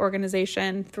things with the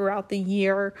organization throughout the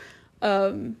year,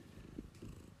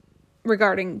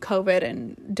 regarding COVID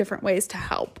and different ways to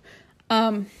help.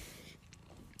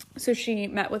 So she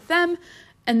met with them.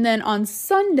 And then on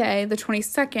Sunday, the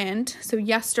 22nd, so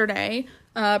yesterday,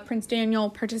 Prince Daniel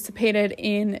participated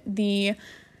in the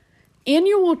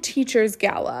annual Teachers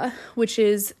Gala, which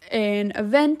is an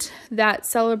event that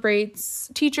celebrates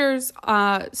teachers,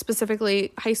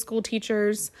 specifically high school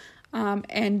teachers,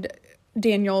 and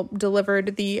Daniel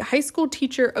delivered the High School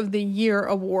Teacher of the Year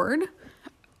award.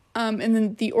 And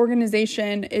then the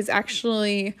organization is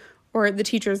actually, or the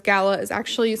Teachers Gala is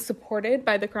actually supported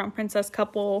by the Crown Princess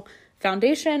Couple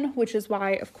Foundation, which is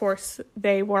why, of course,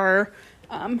 they were,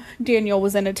 Daniel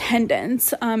was in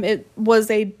attendance. It was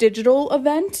a digital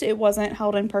event. It wasn't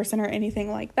held in person or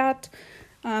anything like that.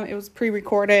 It was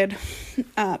pre-recorded,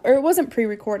 or it wasn't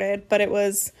pre-recorded, but it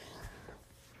was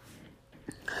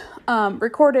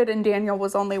recorded, and Daniel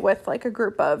was only with like a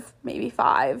group of maybe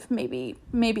 5, maybe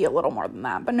a little more than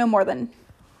that, but no more than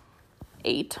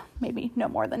 8, maybe no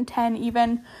more than 10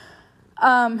 even.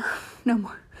 No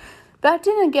more. That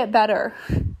didn't get better.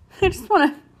 I just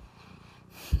want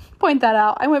to point that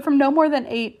out. I went from no more than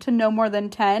 8 to no more than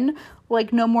 10.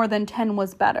 Like no more than 10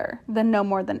 was better than no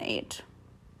more than 8.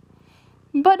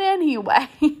 But anyway,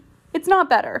 it's not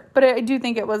better, but I do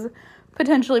think it was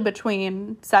potentially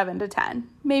between 7 to 10,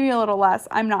 maybe a little less.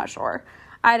 I'm not sure.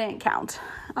 I didn't count.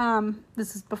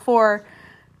 This is before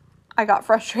I got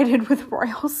frustrated with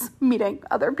royals meeting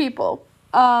other people.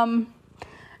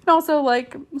 And also,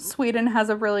 like, Sweden has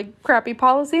a really crappy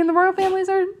policy, and the royal families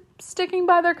are sticking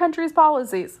by their country's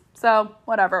policies. So,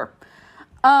 whatever.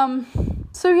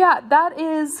 So yeah, that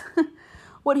is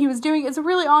what he was doing. It's a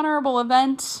really honorable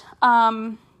event.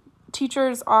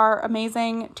 Teachers are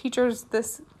amazing. Teachers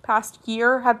this past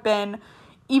year have been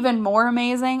even more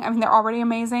amazing. I mean, they're already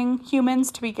amazing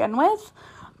humans to begin with.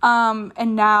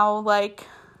 And now, like,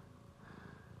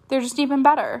 they're just even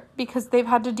better because they've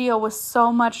had to deal with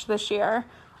so much this year.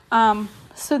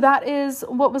 So that is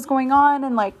what was going on,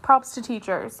 and like props to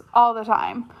teachers all the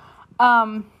time.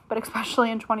 But especially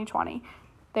in 2020,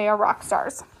 they are rock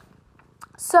stars.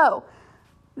 So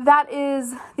that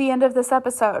is the end of this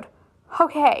episode.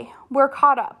 Okay, we're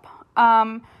caught up.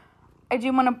 I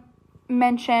do want to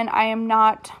mention I am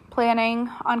not planning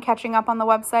on catching up on the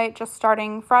website, just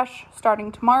starting fresh,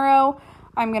 starting tomorrow.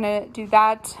 I'm going to do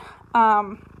that.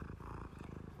 I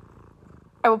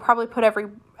will probably put every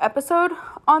episode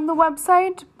on the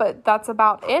website, but that's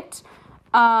about it.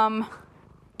 And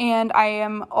I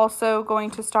am also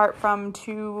going to start from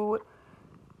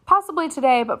possibly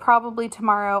today, but probably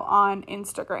tomorrow on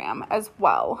Instagram as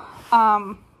well.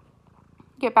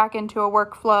 Get back into a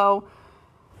workflow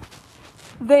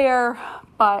there,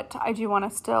 but I do want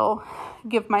to still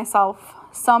give myself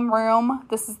some room.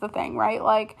 This is the thing, right?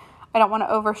 Like, I don't want to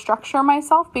overstructure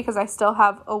myself because I still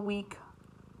have a week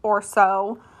or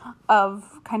so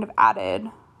of kind of added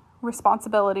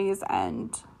responsibilities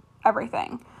and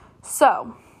everything.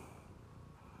 So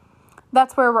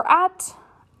that's where we're at.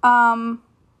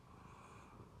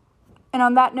 And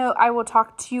on that note, I will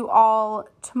talk to you all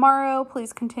tomorrow.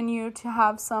 Please continue to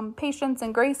have some patience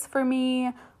and grace for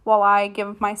me while I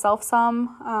give myself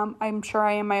some. I'm sure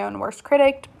I am my own worst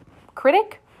critic,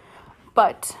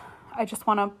 but I just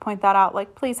want to point that out.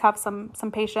 Like, please have some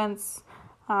patience.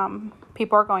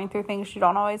 People are going through things you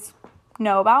don't always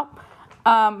know about.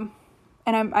 And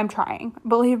I'm trying.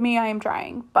 Believe me, I am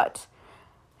trying, but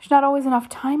there's not always enough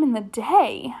time in the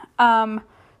day.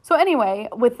 So anyway,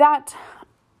 with that,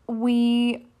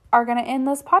 we are going to end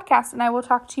this podcast, and I will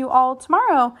talk to you all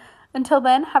tomorrow. Until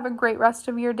then, have a great rest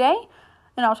of your day,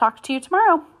 and I'll talk to you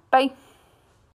tomorrow. Bye.